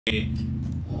Hi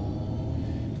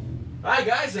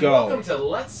guys, and welcome to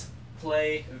Let's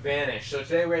Play Vanish. So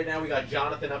today, right now, we got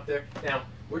Johnathan up there. Now,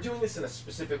 we're doing this in a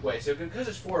specific way. So because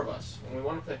there's 4 of us, when we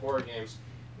want to play horror games,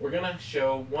 we're gonna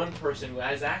show one person who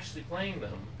is actually playing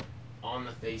them on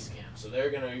the face cam. So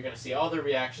you're gonna see all their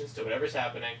reactions to whatever's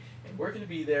happening, and we're gonna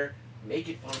be there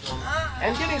making fun of them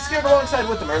and getting scared alongside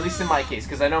with them, or at least in my case,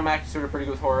 because I know Max is sort of pretty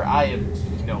good with horror. I am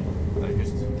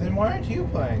Then why aren't you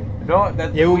playing? No,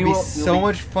 it would be so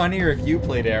much funnier if you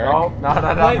played, Eric. No.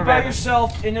 Play by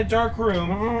yourself in a dark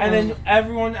room, and then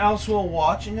everyone else will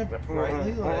watch in a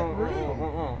brightly lit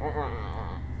room.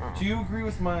 Do you agree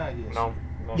with my ideas? No.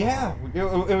 Yeah,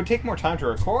 it would take more time to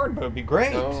record, but it would be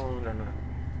great. No.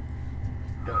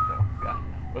 God.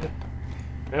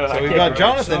 So we've got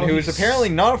Johnathan, who is apparently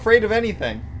not afraid of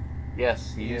anything.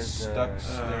 Yes, he is stuck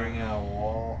staring at a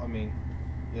wall. I mean,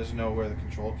 he doesn't know where the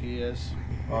control key is.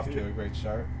 Off to a great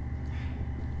start.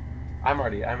 I'm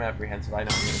apprehensive. I know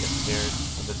I'm gonna get scared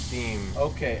of the theme.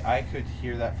 Okay, I could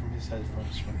hear that from his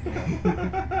headphones from here.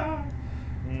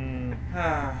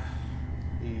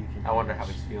 I wonder how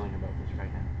he's feeling about this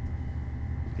right now.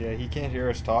 Yeah, he can't hear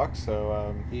us talk,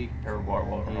 so he laughed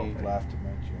at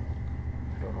my joke.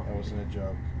 That wasn't a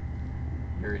joke.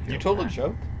 You're a joke. You told a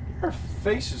joke? Your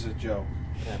face is a joke.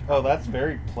 Yeah. Oh, that's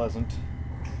very pleasant.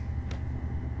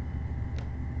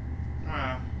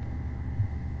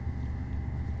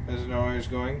 Doesn't know where he's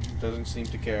going. Doesn't seem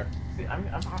to care. See, I'm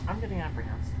getting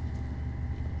apprehensive.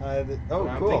 Oh, I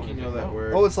don't cool. think you know that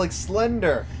word. Oh, it's like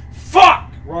Slender.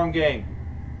 Fuck! Wrong game.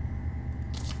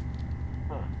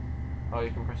 Huh. Oh,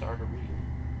 you can press R to read.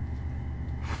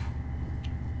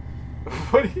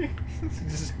 What do you...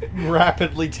 Just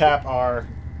rapidly tap R.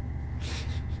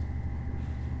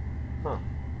 Huh.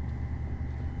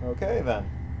 Okay, then.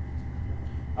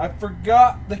 I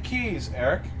forgot the keys,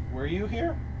 Eric. Were you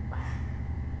here?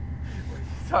 What are you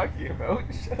talking about?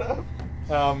 Shut up.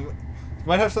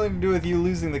 Might have something to do with you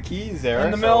losing the keys, Eric.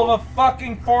 In the middle of a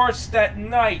fucking forest at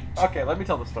night. Okay, let me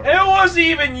tell the story. It wasn't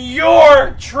even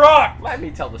your truck! Let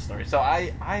me tell the story. So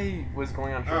I was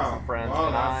going on trips with friends,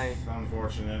 and that's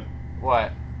unfortunate.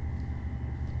 What?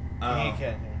 He can't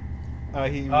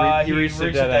hear. He reached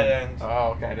a dead end.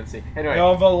 Oh, okay, I didn't see. Anyway. You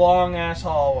have a long-ass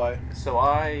hallway. So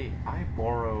I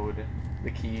borrowed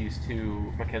the keys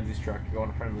to Mackenzie's truck to go on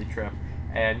a friendly trip,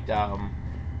 and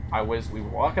we were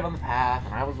walking on the path,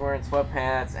 and I was wearing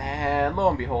sweatpants, and lo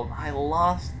and behold, I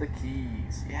lost the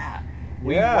keys. Yeah.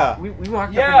 We walked up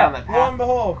and down that path. Lo and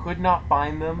behold. Could not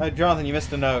find them. Jonathan, you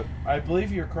missed a note. I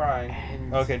believe you're crying.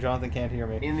 And okay, Jonathan can't hear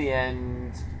me. In the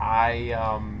end,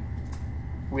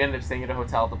 we ended up staying at a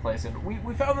hotel at the place, and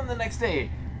we found them the next day.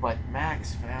 But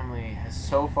Mac's family has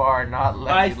so far not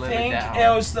let me live it down. I think it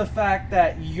was the fact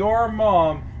that your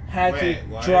mom had to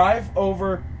drive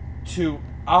over to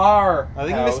our house,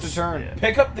 you missed a turn.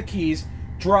 Pick up the keys,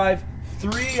 drive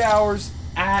 3 hours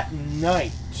at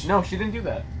night. No, she didn't do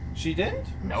that. She didn't?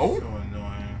 No. So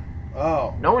annoying.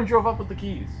 Oh. No one drove up with the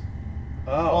keys.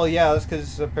 Oh. Well, yeah, that's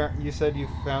because you said you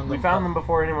found them. We found them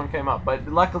before anyone came up, but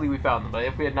luckily we found them. But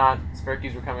if we had not, spare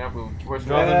keys were coming up. Jonathan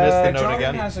missed the note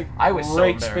again. Has a I was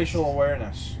great so spatial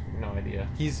awareness. No idea.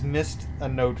 He's missed a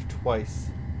note twice.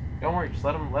 Don't worry, just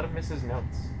let him miss his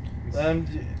notes.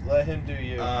 Let him do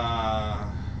you.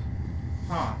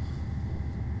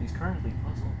 He's currently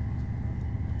puzzled.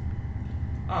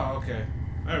 Oh, okay.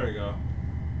 There we go.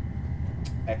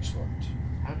 Excellent.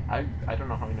 I don't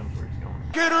know how he knows where he's going.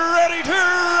 Get ready to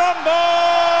rumble!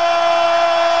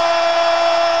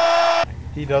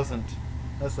 He doesn't.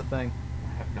 That's the thing.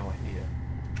 I have no idea.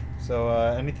 So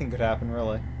anything could happen,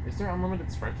 really. Is there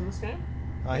unlimited sprint in this game?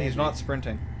 He's not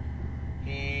sprinting.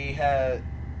 He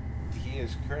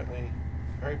is currently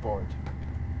very bored.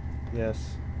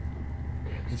 Yes.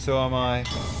 And so am I.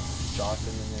 Johnathan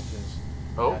in his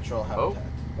natural habitat.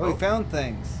 Oh, he found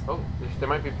things. Oh, there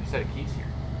might be a set of keys here.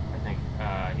 I think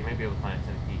he might be able to find a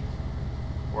set of keys,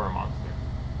 or a monster.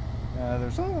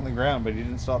 There's something on the ground, but he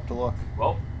didn't stop to look.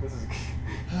 Well, this is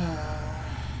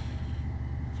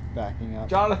backing up.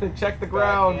 Jonathan, check the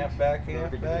ground. Backing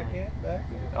up.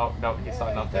 Oh no, he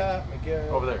saw nothing.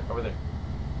 Over there. To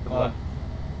the left.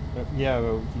 Yeah,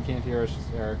 but he can't hear us,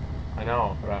 Eric. I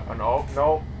know, but no,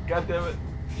 God damn it.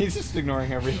 He's just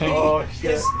ignoring everything. Oh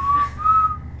shit.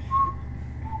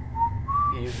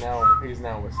 He's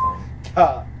now whistling.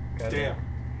 God damn.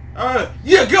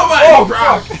 Yeah, go back,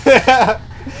 Brock.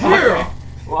 Okay.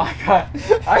 Well,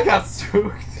 I got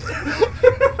spooked.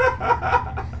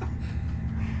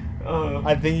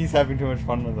 I think he's having too much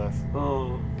fun with us.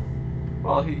 Oh.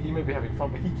 Well, he may be having fun,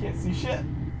 but he can't see shit.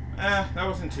 That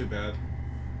wasn't too bad.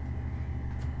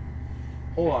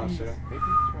 Hold on, sir. Maybe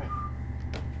he's right.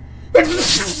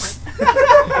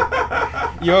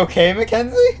 You okay,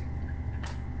 Mackenzie?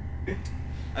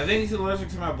 I think he's allergic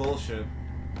to my bullshit.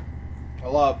 A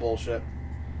lot of bullshit.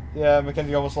 Yeah,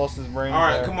 Mackenzie almost lost his brain.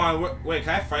 Alright, there. come on. Wait,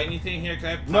 can I fight anything here? Can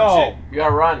I punch No. it? You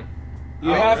gotta run.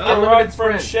 You Oh, have really? to run Unlimited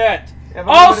from sprint. shit. You have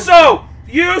unlimited Also,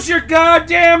 use your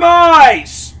goddamn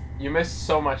eyes! You missed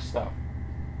so much stuff.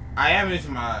 I am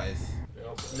using my eyes.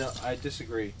 No, I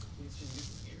disagree.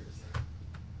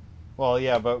 Well,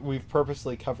 yeah, but we've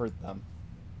purposely covered them.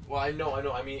 Well, I know.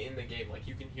 I mean, in the game, like,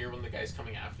 you can hear when the guy's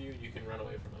coming after you, and you can run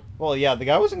away from him. Well, yeah, the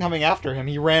guy wasn't coming after him.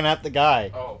 He ran at the guy.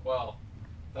 Oh, well.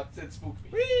 It spooked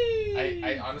me. Whee!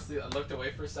 I honestly looked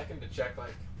away for a second to check,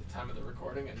 like, the time of the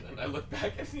recording, and then I looked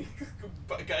back, and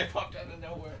the guy popped out of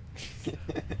nowhere.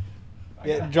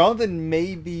 Yeah, Jonathan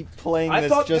may be playing I this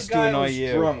thought just the to guy annoy was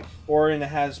you. drunk or in a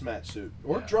hazmat suit.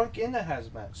 Or Yeah. drunk in a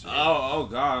hazmat suit. Oh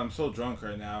god, I'm so drunk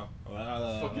right now.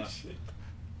 Fucking shit.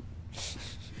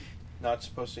 Not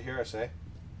supposed to hear us, eh?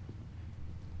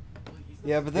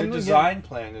 Yeah, but then Your we design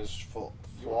plan is You wanna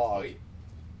flawed. fight?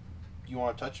 You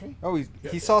want to touch me? Oh,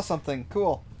 he saw something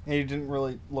cool. And he didn't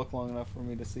really look long enough for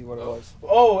me to see what it Oh. was.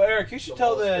 Oh, Eric, you should The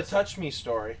tell ball's the missing. touch me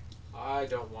story. I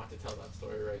don't want to tell that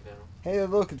story right now. Hey,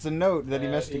 look, it's a note that he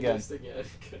missed again. Missed again.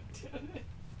 God damn it.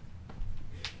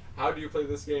 How do you play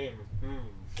this game?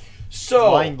 So,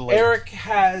 Blind Blade. Eric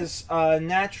has a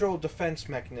natural defense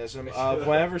mechanism of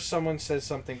whenever someone says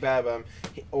something bad about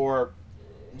him, or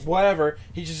whatever,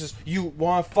 he just says, "You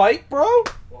want to fight, bro?"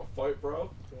 Want to fight,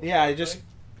 bro? Yeah, he just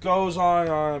goes on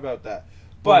and on about that.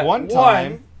 But one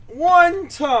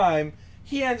time,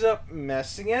 he ends up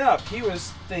messing it up. He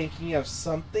was thinking of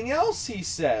something else, he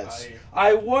says.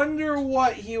 I wonder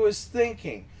what he was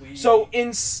thinking. So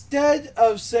instead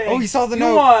of saying, Oh, he saw the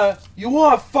note. You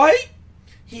want to fight?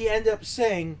 He ended up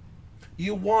saying,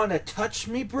 "You want to touch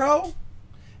me, bro?"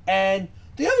 And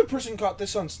the other person caught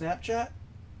this on Snapchat,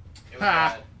 It was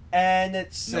bad. and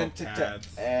it sent it to Notepads.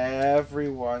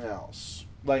 everyone else.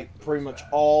 Like, pretty much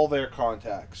all their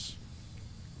contacts.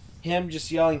 Him just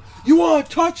yelling, "You want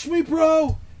to touch me,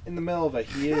 bro?" in the middle of a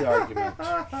heated argument.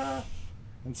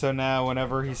 And so now,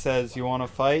 whenever he says, "You want to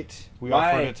fight?" we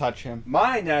My- offer to touch him.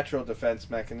 My natural defense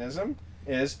mechanism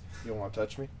is, "You want to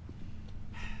touch me?"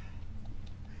 I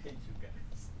hate you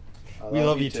guys. I We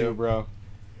love you too, bro.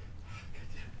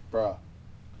 Bruh.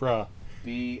 Bruh.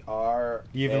 B-R-A-H.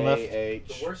 You even left?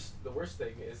 The worst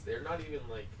thing is they're not even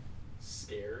like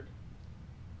scared.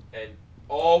 And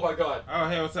oh my god. Oh,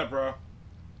 hey, what's up, bro?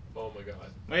 Oh my god.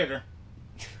 Later.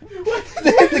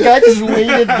 The guy just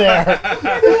waited there.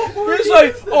 He's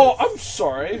like, "Oh, I'm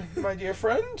sorry, my dear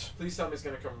friend." Please tell me he's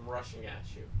gonna come rushing at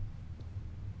you.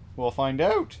 We'll find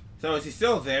out. So, is he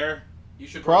still there? You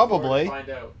should run forward Probably. and find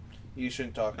out. You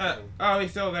shouldn't talk to him. Oh, he's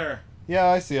still there. Yeah,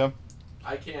 I see him.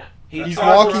 I can't. He's Oh, I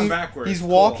have to walking. run backwards. He's Cool.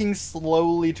 walking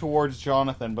slowly towards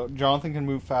Jonathan, but Jonathan can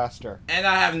move faster. And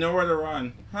I have nowhere to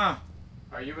run. Huh.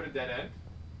 Are you at a dead end?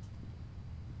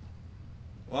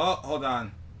 Well, hold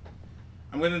on.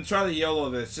 I'm gonna try to YOLO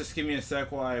this. Just give me a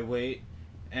sec while I wait.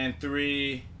 And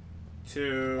 3,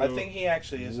 2, I think he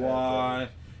actually is. 1.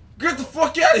 Get the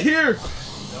fuck out of here!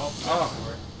 Nope.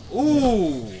 Oh.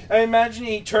 Ooh. I imagine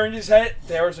he turned his head.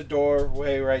 There was a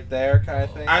doorway right there, kind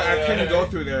of thing. I couldn't go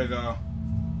through there though.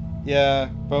 Yeah,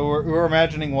 but we're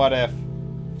imagining what if.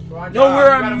 Come on, No, John, we're you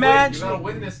gotta win. imagining- You gotta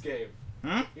win this game.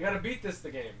 Hmm? You gotta beat the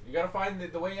game. You gotta find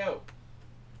the way out.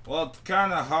 Well, it's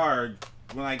kind of hard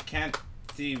when I can't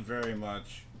see very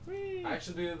much.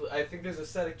 Actually, I think there's a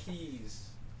set of keys.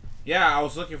 Yeah, I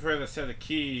was looking for the set of That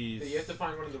keys. you have to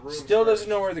find one of the rooms. Still first. doesn't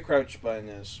know where the crouch button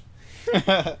is.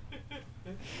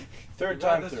 Third You got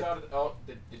time this through. shot of- Oh,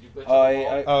 did you glitch Oh, on the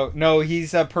wall? Oh no,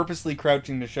 he's purposely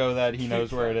crouching to show that he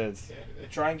knows where it is.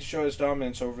 Trying to show his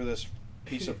dominance over this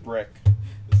piece of brick.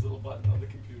 This little button on the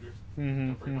computer.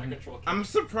 Don't break my Mm-hmm. control key. I'm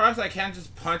surprised I can't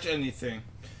just punch anything.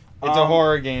 It's a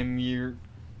horror game. You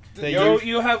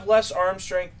have less arm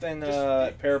strength than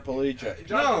paraplegic.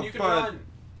 Jonathan, No, you can but- run.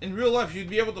 In real life, you'd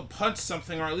be able to punch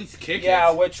something or at least kick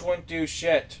Yeah, it. which wouldn't do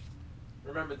shit.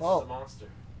 Remember, this Well- is a monster.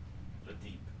 A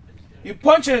deep. You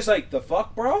punch it, it's like, "The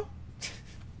fuck, bro?"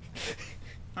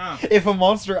 Huh. If a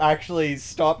monster actually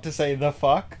stopped to say the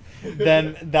fuck,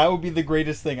 then that would be the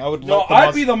greatest thing. I would No, let the I'd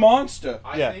monster. be the monster.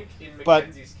 I Yeah, think in but-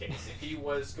 Mackenzie's case, if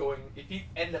he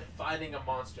ended up finding a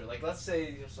monster, like let's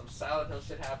say some Silent Hill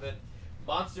shit happened,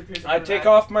 monster appears. in I'd front take of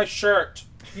off my shirt.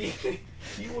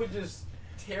 He would just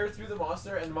tear through the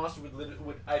monster, and the monster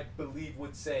I believe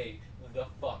would say the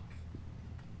fuck,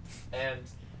 and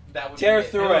that would Tear be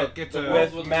through Hey, it look, it's The a- world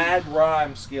with would mad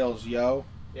rhyme skills, yo.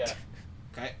 Yeah.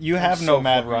 Okay. You have I'm no so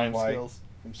mad fucking rhyme white. skills.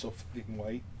 I'm so fucking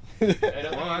white. I don't think Well, you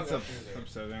that's can go through there.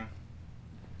 upsetting.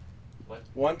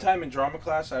 One time in drama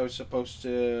class, I was supposed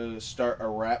to start a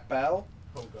rap battle.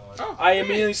 Oh god. Oh, I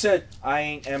immediately said, "I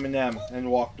ain't Eminem," and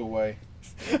walked away.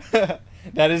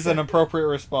 That is an appropriate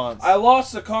response. I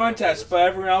lost the contest, but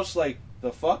everyone else like,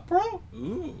 "The fuck, bro?"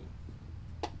 Ooh.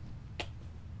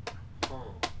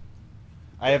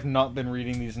 I have not been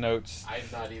reading these notes.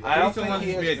 I've not either. I don't Please don't think let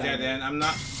he this be a has dead done end. I'm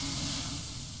not.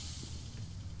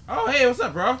 Oh, hey, what's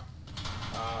up, bro?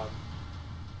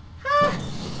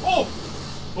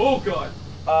 Oh god.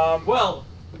 Well,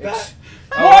 that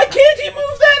Why can't he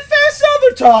move that fast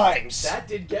other times? that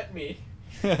did get me.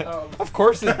 Of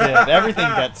course it did. Everything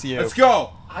gets you. Let's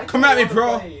go. I Come don't at me, wanna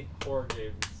bro. play horror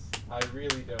games. I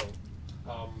really don't.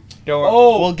 Don't worry.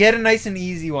 Oh. We'll get a nice and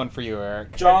easy one for you,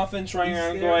 Eric. Jonathan's running He's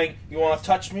around there. going, "You want to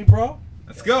touch me, bro?"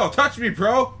 Let's go. Touch me,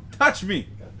 bro. Touch me.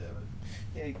 God damn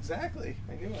Yeah, exactly.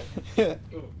 I knew it. it.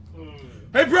 Ooh.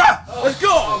 Hey, bro. Let's go.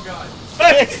 Oh god.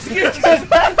 It's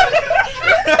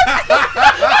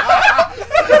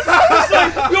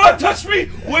like, "You want to touch me?"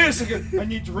 Wait a second. I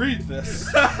need to read this.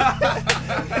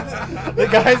 The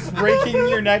guy's breaking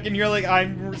your neck, and you're like,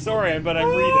 "I'm sorry, but I'm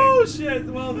Oh reading." shit!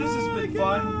 Well, this has been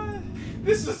fun.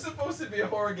 This was supposed to be a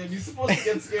horror game. You're supposed to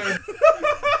get scared.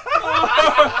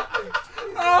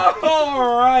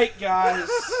 All right, guys.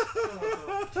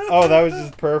 Oh, that was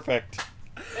just perfect.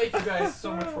 Thank you guys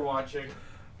so much for watching.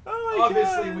 Oh my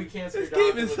Obviously, God. we can't scare This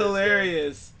Jonathan game is with this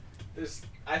hilarious.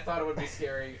 I thought it would be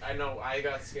scary. I know I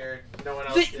got scared. No one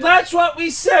else did. That's what we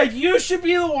said. You should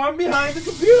be the one behind the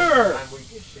computer. I'm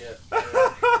weak as shit.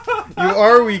 You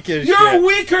are weak as You're shit.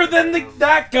 weaker than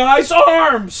that guy's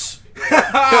arms.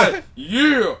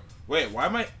 Yeah. Wait, why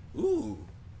am I? Ooh.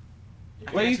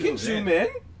 Well, you can zoom in.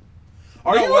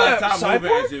 Are Are no, you well, a stop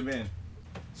moving and cyborg? zoom in.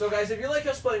 So guys, if you like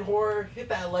us playing horror, hit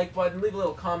that like button, leave a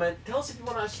little comment. Tell us if you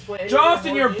want us to play any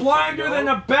Jonathan, other you're horror games blinder that you than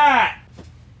know. a bat.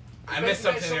 I Thank missed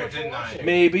you guys something so there, much for didn't I? watching.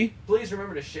 Maybe. Please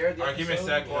remember to share the Alright, give me a episode.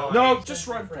 sec while- No, Share just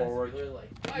with run friends. forward. Really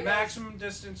like- Bye, guys. Maximum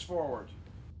distance forward.